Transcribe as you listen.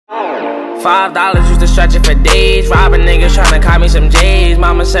$5 used to stretch it for days. Robbing niggas trying to cop me some J's.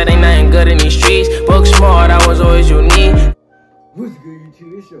 Mama said ain't nothing good in these streets. Book smart, I was always unique. What's good,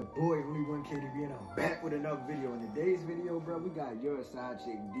 YouTube? It's your boy, Only One KDB, and I'm back with another video. In today's video, bro, we got your side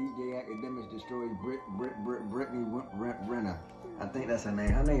chick, DJ Akademiks Destroys Brittany Renner. I think that's her name.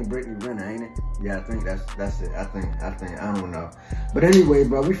 Her name Brittany Renner, ain't it? Yeah, I think that's it. I think, I don't know. But anyway,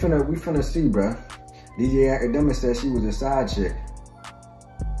 bro, we finna see, bro. DJ Akademiks said she was a side chick.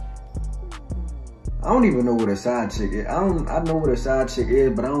 I don't even know what a side chick is. I know what a side chick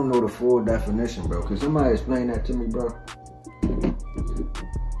is, but I don't know the full definition, bro. Could somebody explain that to me, bro?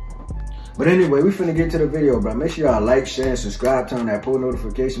 But anyway, we finna get to the video, bro. Make sure y'all like, share, and subscribe. Turn on that post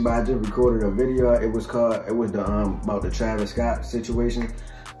notification bell. I just recorded a video. It was the about the Travis Scott situation.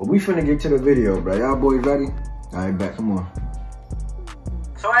 But we finna get to the video, bro. Y'all boys ready? All right, back. Come on.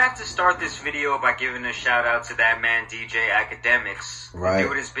 So I have to start this video by giving a shout out to that man, DJ Akademiks. Right. The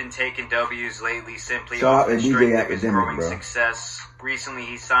dude has been taking W's lately simply Shout off out the to DJ strength of his Akademiks, growing bro. success. Recently,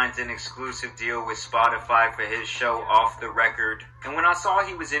 he signed an exclusive deal with Spotify for his show Off the Record. And when I saw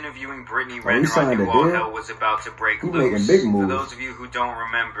he was interviewing Brittany Renner, I knew all hell was about to break loose. For those of you who don't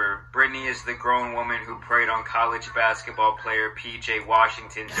remember, Brittany is the grown woman who preyed on college basketball player P.J.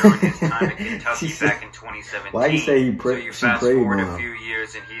 Washington during his time in Kentucky back in 2017. Why you say he So you fast forward a few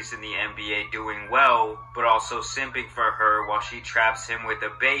years and he's in the NBA doing well, but also simping for her while she traps him with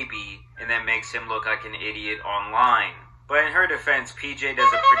a baby and then makes him look like an idiot online. But in her defense, PJ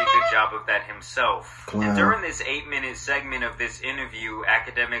does a pretty good job of that himself. And during this 8-minute segment of this interview,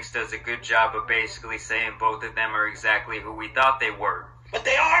 Akademiks does a good job of basically saying both of them are exactly who we thought they were. But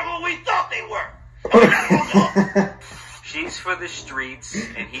they are who we thought they were! She's for the streets,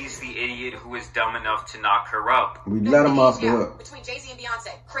 and he's the idiot who is dumb enough to knock her up. We let him off the hook. Between Jay-Z and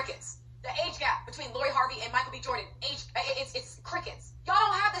Beyonce, crickets. The age gap between Lori Harvey and Michael B. Jordan, it's crickets. Y'all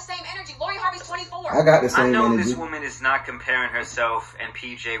don't have the same energy. Lori Harvey's 24. I got the same energy. I know this woman is not comparing herself and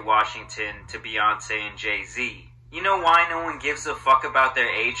PJ Washington to Beyonce and Jay-Z. You know why no one gives a fuck about their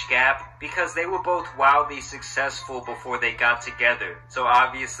age gap? Because they were both wildly successful before they got together. So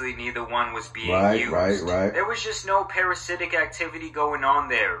obviously neither one was being used. Right. There was just no parasitic activity going on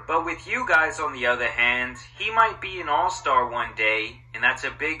there. But with you guys on the other hand, he might be an all-star one day, and that's a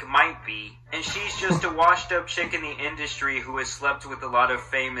big might be. And she's just a washed up chick in the industry who has slept with a lot of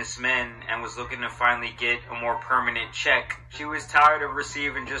famous men and was looking to finally get a more permanent check. She was tired of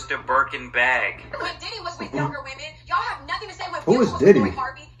receiving just a Birkin bag. When Diddy was with younger women, y'all have nothing to say when Who is was Diddy? with Lori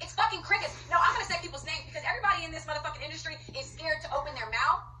Harvey. It's fucking crickets. No, I'm gonna say people's names because everybody in this motherfucking industry is scared to open their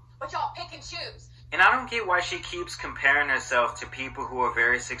mouth, but y'all pick and choose. And I don't get why she keeps comparing herself to people who are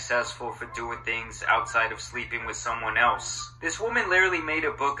very successful for doing things outside of sleeping with someone else. This woman literally made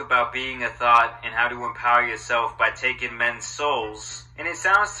a book about being a thought and how to empower yourself by taking men's souls. And it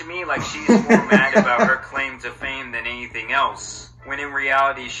sounds to me like she's more mad about her claim to fame than anything else, when in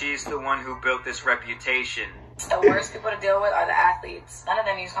reality she's the one who built this reputation. The worst people to deal with are the athletes. None of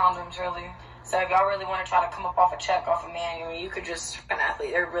them use condoms, really. So if y'all really want to try to come up off a check off a man, you could just an athlete.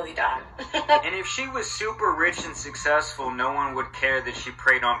 They're really dumb. And if she was super rich and successful, no one would care that she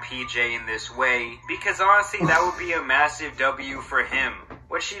preyed on PJ in this way, because honestly, that would be a massive W for him.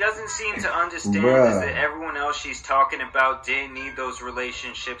 What she doesn't seem to understand is that everyone else she's talking about didn't need those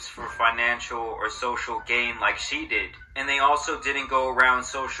relationships for financial or social gain like she did. And they also didn't go around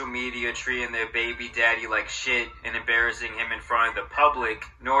social media treating their baby daddy like shit and embarrassing him in front of the public,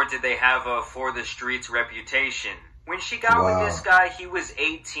 nor did they have a for the streets reputation. When she got with this guy, he was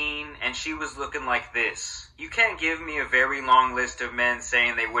 18 and she was looking like this. You can't give me a very long list of men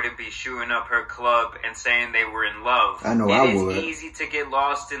saying they wouldn't be shooting up her club and saying they were in love. I know I would. It is easy to get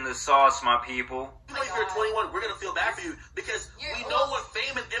lost in the sauce, my people. Even if you're 21, we're going to feel bad for you because we know what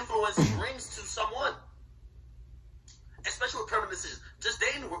fame and influence brings to someone. Especially with permanent decisions. Just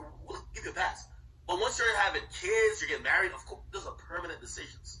dating, we'll give you a pass. But once you're having kids, you're getting married, of course, those are permanent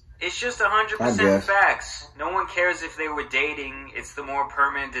decisions. It's just 100% facts. No one cares if they were dating. It's the more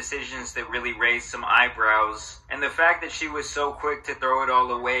permanent decisions that really raise some eyebrows. And the fact that she was so quick to throw it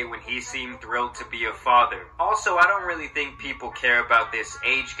all away when he seemed thrilled to be a father. Also, I don't really think people care about this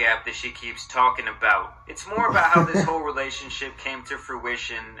age gap that she keeps talking about. It's more about how this whole relationship came to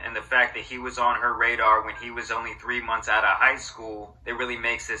fruition and the fact that he was on her radar when he was only 3 months out of high school that really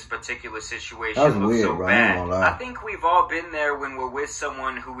makes this particular situation look so bad. I think we've all been there when we're with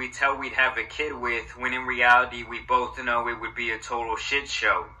someone who we tell we'd have a kid with when in reality reality, we both know it would be a total shit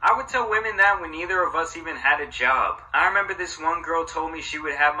show. I would tell women that when neither of us even had a job. I remember this one girl told me she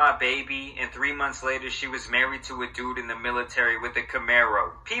would have my baby, and 3 months later she was married to a dude in the military with a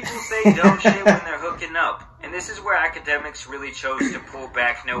Camaro. People say dumb shit when they're hooking up, and this is where Akademiks really chose to pull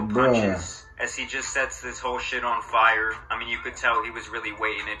back no punches. As he just sets this whole shit on fire. I mean, you could tell he was really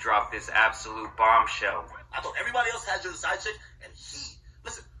waiting to drop this absolute bombshell. I thought everybody else had your side chick, and he,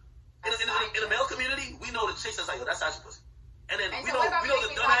 listen, in the male community, we know the chicks that's like, yo, that's side chick pussy. And then we know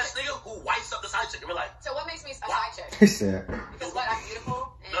the dumbass nigga who wipes up the side chick, and we're like, so what makes me a side chick? He said. Because what, I'm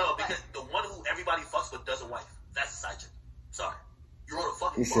beautiful? No, because the one who everybody fucks with doesn't wife. That's a side chick. Sorry. You wrote a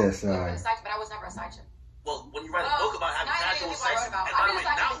fucking book. He said sorry. But I was never a side chick. Well, when you write a book about having casual sex, and by the way,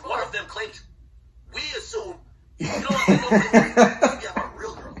 not one of them claimed you. We assume, you know what, we have a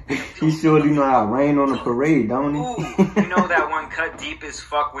real girl. He sure do know how to rain on the parade, don't he? Ooh, you know that one cut deep as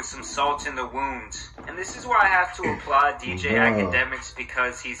fuck with some salt in the wounds. And this is where I have to applaud DJ Akademiks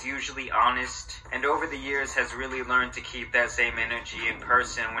because he's usually honest and over the years has really learned to keep that same energy in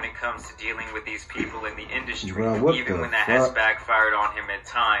person when it comes to dealing with these people in the industry, even when that has backfired on him at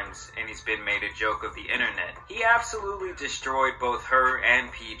times and he's been made a joke of the internet. He absolutely destroyed both her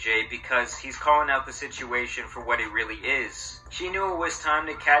and PJ because he's calling out the situation for what it really is. She knew it was time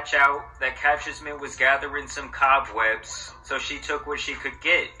to catch out, that Catcher's Mitt was gathering some cobwebs, so she took what she could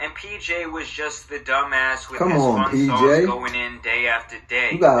get. And PJ was just the dumbass with his fun songs going in day after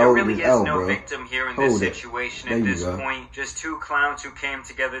day. There really is no victim here in this situation at this point, just two clowns who came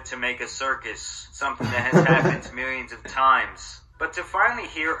together to make a circus, something that has happened millions of times. But to finally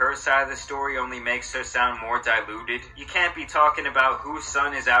hear her side of the story only makes her sound more diluted. You can't be talking about whose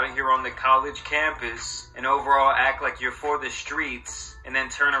son is out here on the college campus and overall act like you're for the streets and then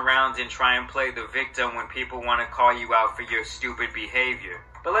turn around and try and play the victim when people want to call you out for your stupid behavior.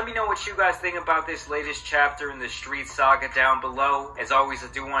 But let me know what you guys think about this latest chapter in the Street Saga down below. As always,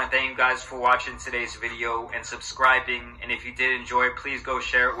 I do want to thank you guys for watching today's video and subscribing. And if you did enjoy it, please go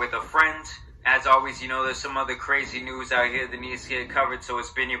share it with a friend. As always, you know there's some other crazy news out here that needs to get covered, so it's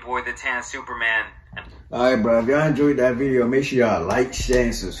been your boy, the Tan Superman. Alright, bro, if y'all enjoyed that video, make sure y'all like, share,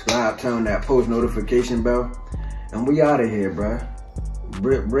 and subscribe. Turn on that post notification bell. And we out of here, bro.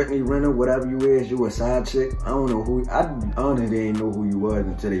 Brittany Renner, whatever you is, you a side chick. I don't know who, I honestly didn't know who you was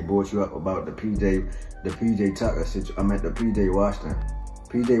until they brought you up about the PJ Tucker situation. I meant the PJ Washington.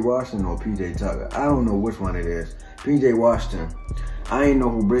 PJ Washington or PJ Tucker. I don't know which one it is. PJ Washington. I ain't know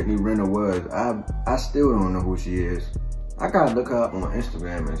who Brittany Renner was. I still don't know who she is. I gotta look her up on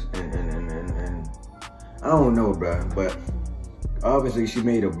Instagram and I don't know, bro. But obviously she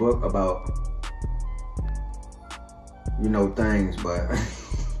made a book about, you know, things, but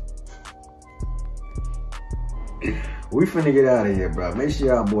we finna get out of here, bro. Make sure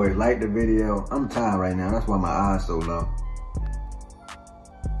y'all boys like the video. I'm tired right now. That's why my eyes so low.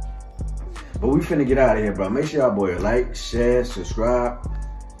 But we finna get out of here, bro. Make sure y'all boys like, share, subscribe.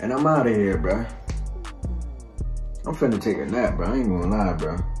 And I'm out of here, bro. I'm finna take a nap, bro. I ain't gonna lie,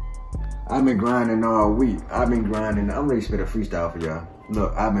 bro. I've been grinding all week. I'm ready to spit a freestyle for y'all.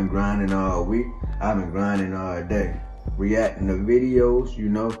 Look, I've been grinding all week. I've been grinding all day. Reacting to videos, you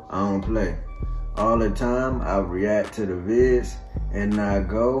know, I don't play. All the time, I react to the vids and I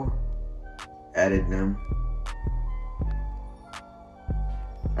go edit them.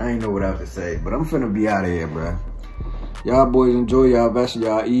 I ain't know what else to say, but I'm finna be out of here, bro. Y'all boys enjoy y'all rest of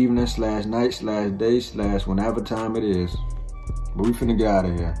y'all evening / night / day / whenever time it is. But we finna get out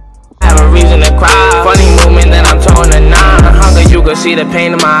of here. Have a reason to cry. Funny movement that I'm torn to 9. Hunger, you can see the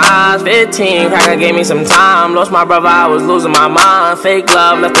pain in my eyes. 15, cracker gave me some time. Lost my brother, I was losing my mind. Fake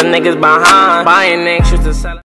love left the niggas behind. Buying anxious to sell.